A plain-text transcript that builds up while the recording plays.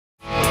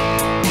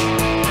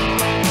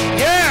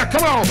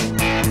on.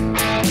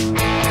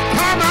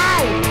 Come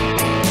on.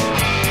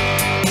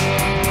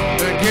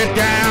 Get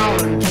down.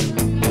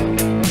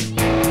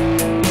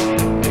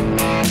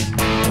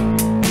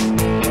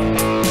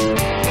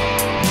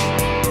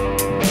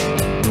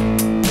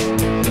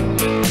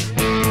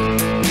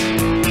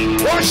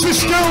 Watch the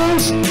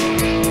stones.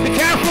 Be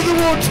careful of the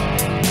wood.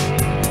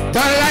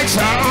 The lights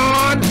are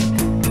on.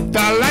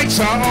 The lights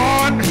are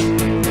on.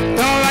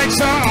 The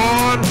lights are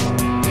on.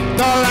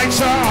 The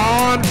lights are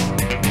on.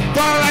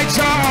 The lights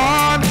are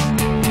on.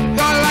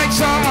 The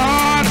lights are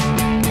on.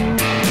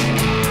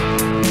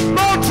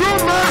 More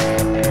drummer.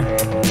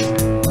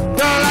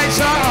 The lights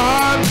are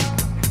on.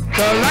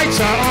 The lights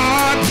are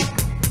on.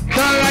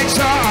 The lights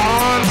are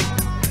on.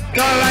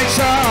 The lights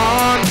are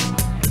on.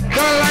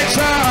 The lights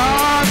are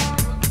on.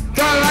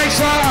 The lights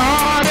are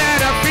on.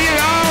 And I feel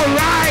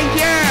alright,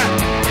 yeah.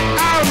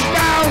 I'm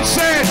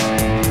bouncing.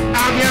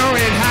 I'm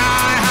going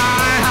high,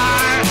 high,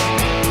 high.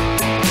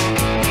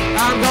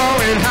 I'm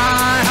going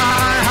high,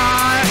 high,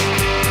 high.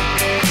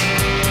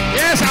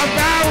 Yes, I'm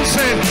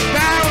bouncing,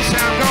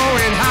 bouncing. I'm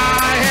going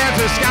high as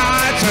the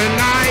sky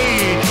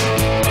tonight.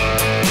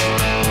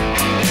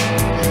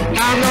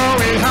 I'm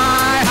going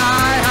high,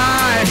 high,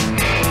 high.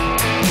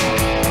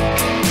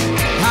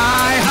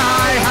 High,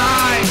 high,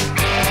 high.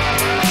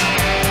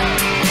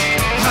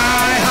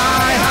 High,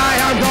 high, high.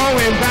 I'm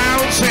going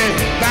bouncing,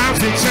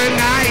 bouncing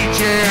tonight,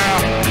 yeah.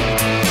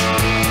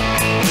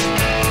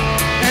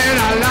 And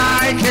I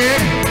like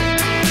it.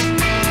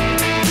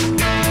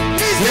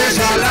 Yes,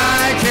 I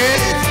like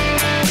it.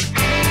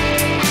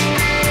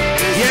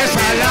 Yes,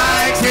 I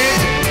like it.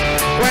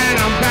 When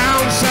I'm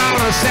bouncing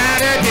on a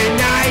Saturday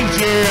night,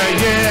 yeah,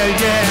 yeah,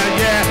 yeah,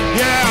 yeah,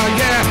 yeah,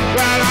 yeah.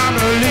 Well, I'm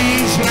a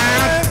leash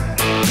lad.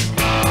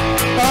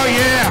 Oh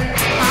yeah,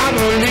 I'm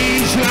a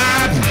leash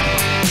lad.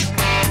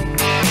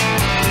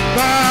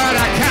 But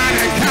I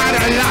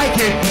kinda like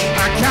it.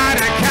 I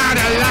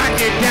kinda like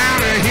it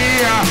down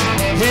here.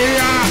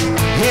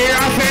 Here,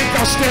 I think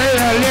I'll stay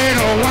a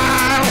little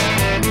while.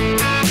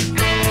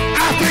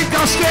 I think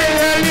I'll stay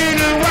a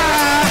little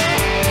while.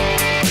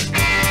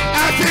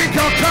 I think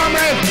I'll come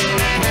and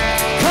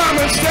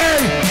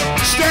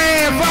stay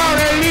for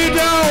a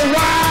little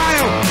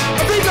while.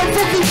 I think I'm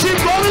fucking Jim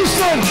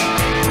Morrison.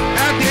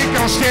 I think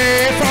I'll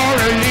stay for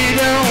a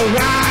little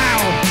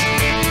while.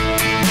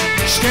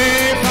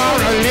 Stay for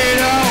a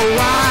little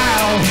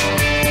while.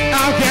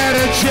 I'll get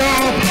a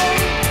job.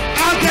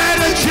 I'll get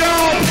a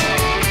job.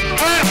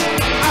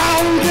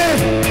 I'll get.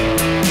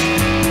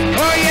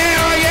 Oh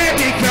yeah,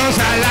 because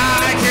I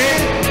like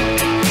it.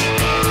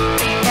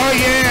 Oh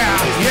yeah,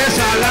 yes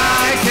I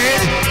like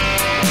it.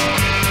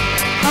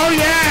 Oh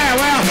yeah,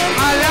 well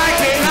I like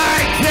it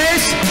like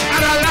this,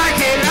 and I like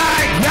it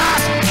like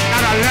that,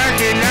 and I like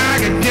it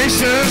like this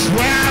as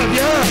well,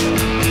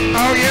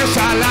 yeah. Oh yes,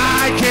 I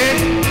like it.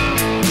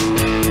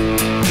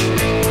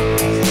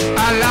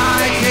 I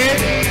like it.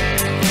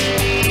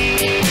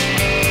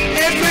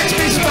 It makes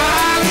me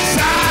smile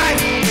inside.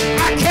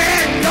 I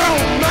can't go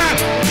mad.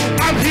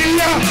 I'm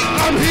here,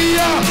 I'm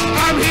here,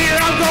 I'm here.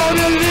 I'm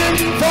gonna live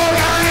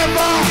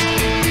forever.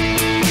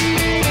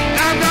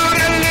 I'm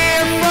gonna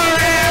live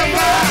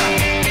forever.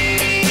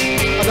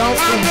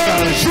 I'm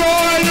gonna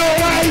join the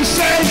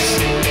oasis.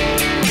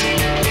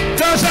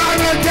 'Cause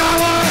I'm a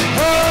goer.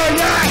 Oh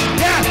yeah,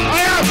 yeah,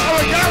 I am. I'm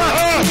a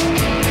goer.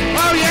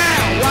 Oh yeah,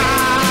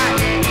 why?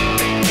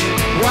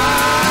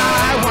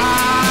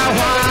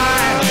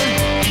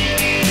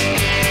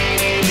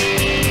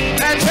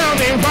 And tell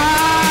me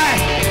why?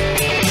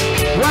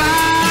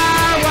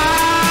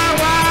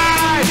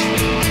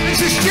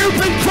 It's a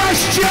stupid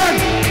question.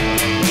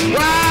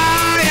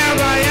 Why am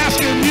I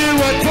asking you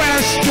a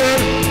question?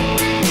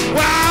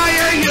 Why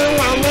are you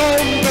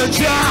alone the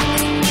job?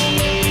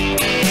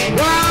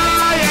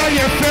 Why are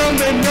you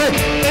filming me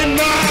in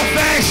my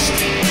vest?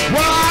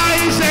 Why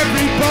is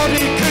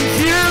everybody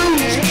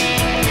confused?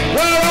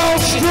 We're all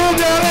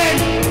struggling.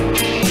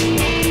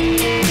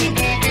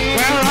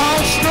 We're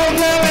all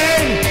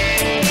struggling.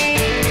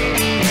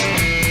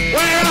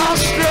 We're all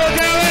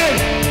struggling.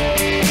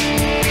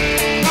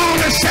 On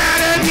a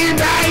Saturday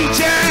night,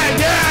 yeah,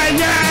 yeah,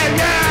 yeah,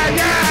 yeah,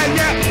 yeah,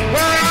 yeah.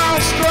 We're all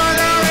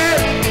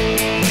struggling.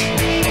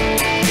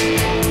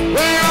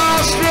 We're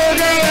all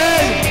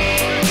struggling.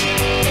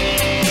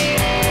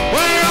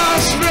 We're all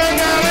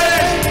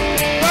struggling.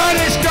 But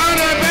it's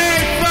gonna be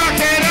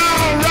fucking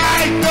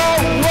alright.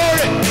 Don't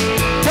worry.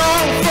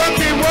 Don't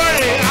fucking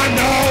worry. I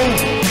know.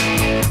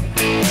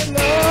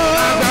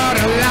 I've got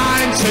a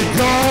line to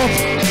go.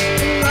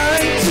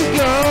 Line to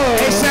go.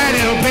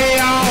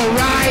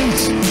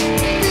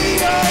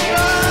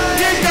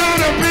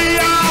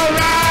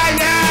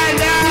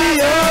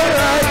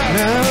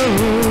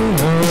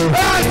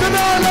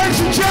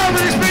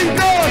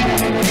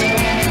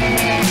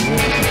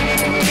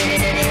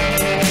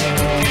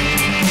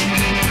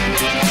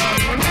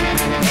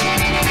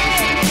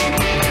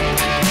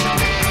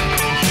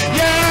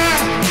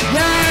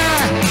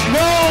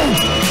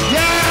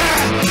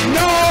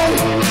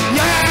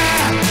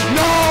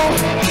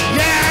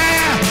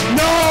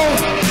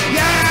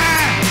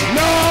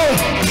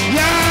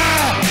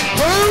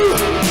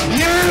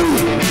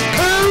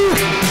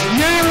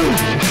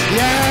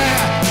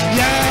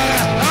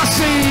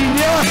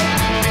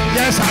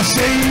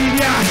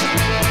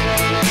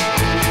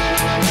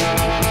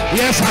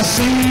 Yes, I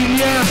seen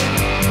you.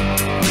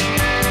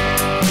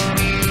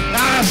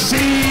 I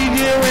seen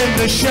you in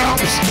the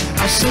shops.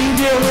 I seen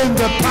you in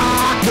the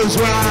park as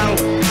well.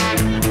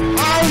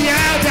 Oh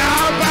yeah,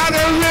 down by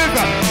the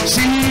river.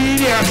 Seen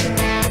you.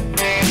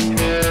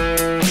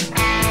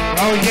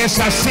 Oh yes,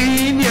 I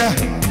seen you.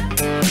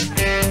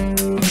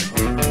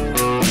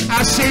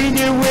 I seen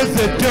you with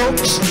the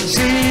ducks.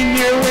 Seen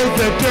you with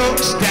the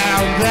ducks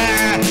down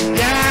there.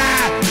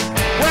 Yeah.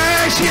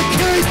 Where's your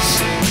kids?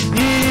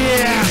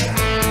 Yeah.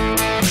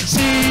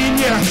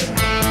 Senior,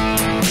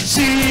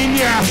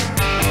 senior,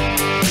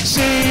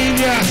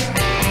 senior.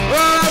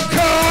 Oh, I'm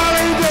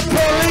calling the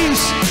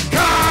police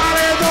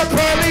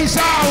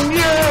on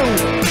you.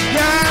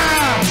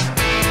 Yeah.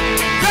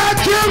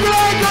 Thank you,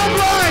 Lego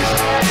boys.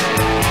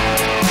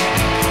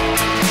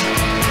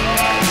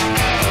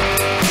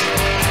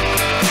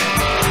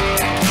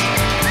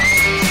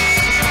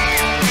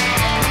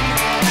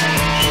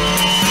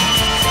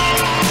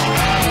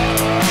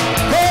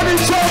 Cody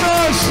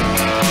Thomas.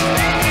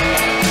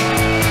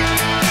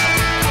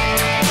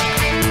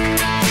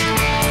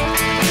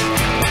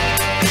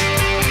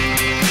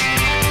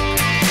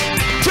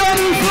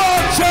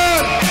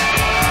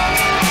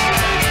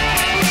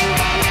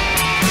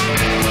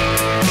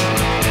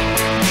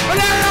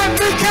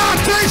 Mik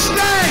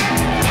Artistik!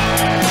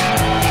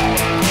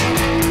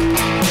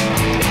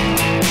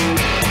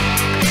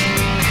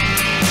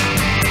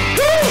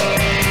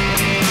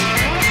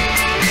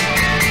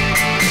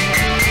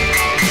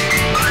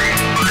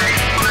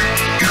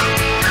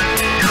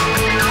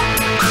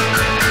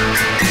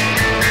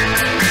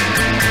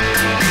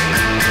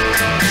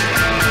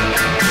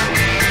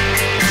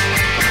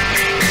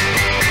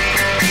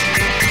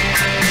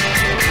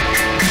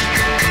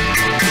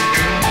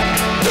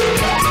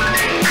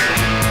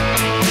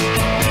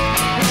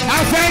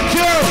 Thank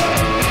you.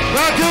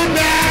 Well, good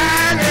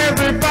night,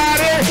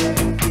 everybody.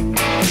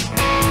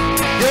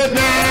 Good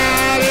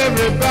night,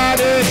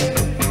 everybody.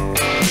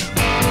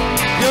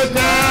 Good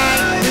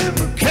night.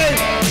 Okay,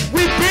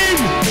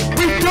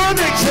 we've done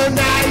it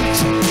tonight.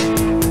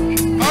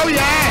 Oh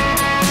yeah.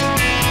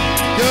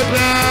 Good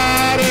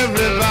night,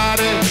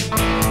 everybody.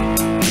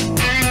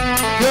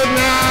 Good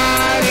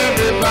night,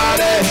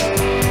 everybody.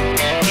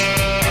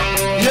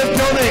 You've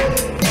done it.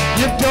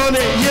 You've done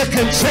it. You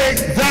can take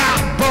that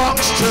box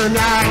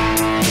tonight.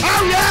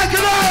 Oh yeah,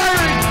 good night,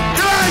 Larry.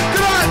 Good night,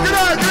 good night, good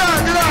night, good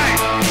night, good night.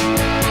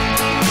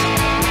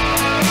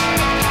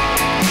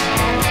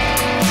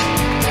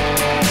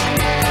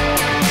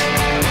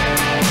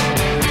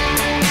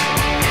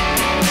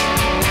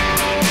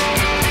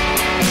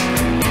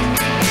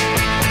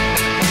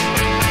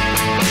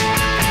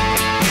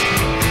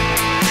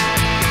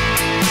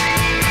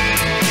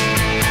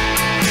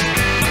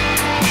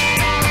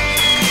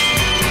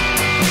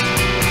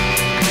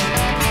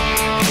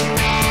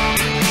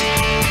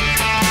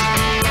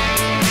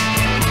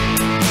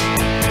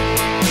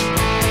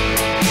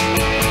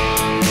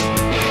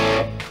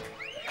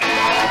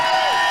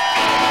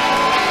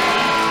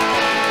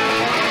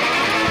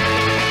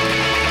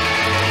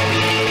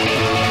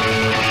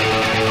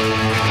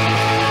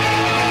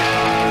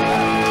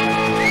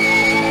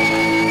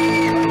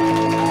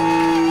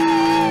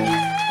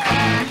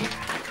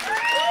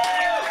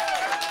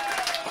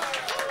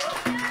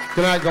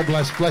 Good night, God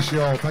bless. Bless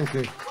you all. Thank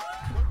you.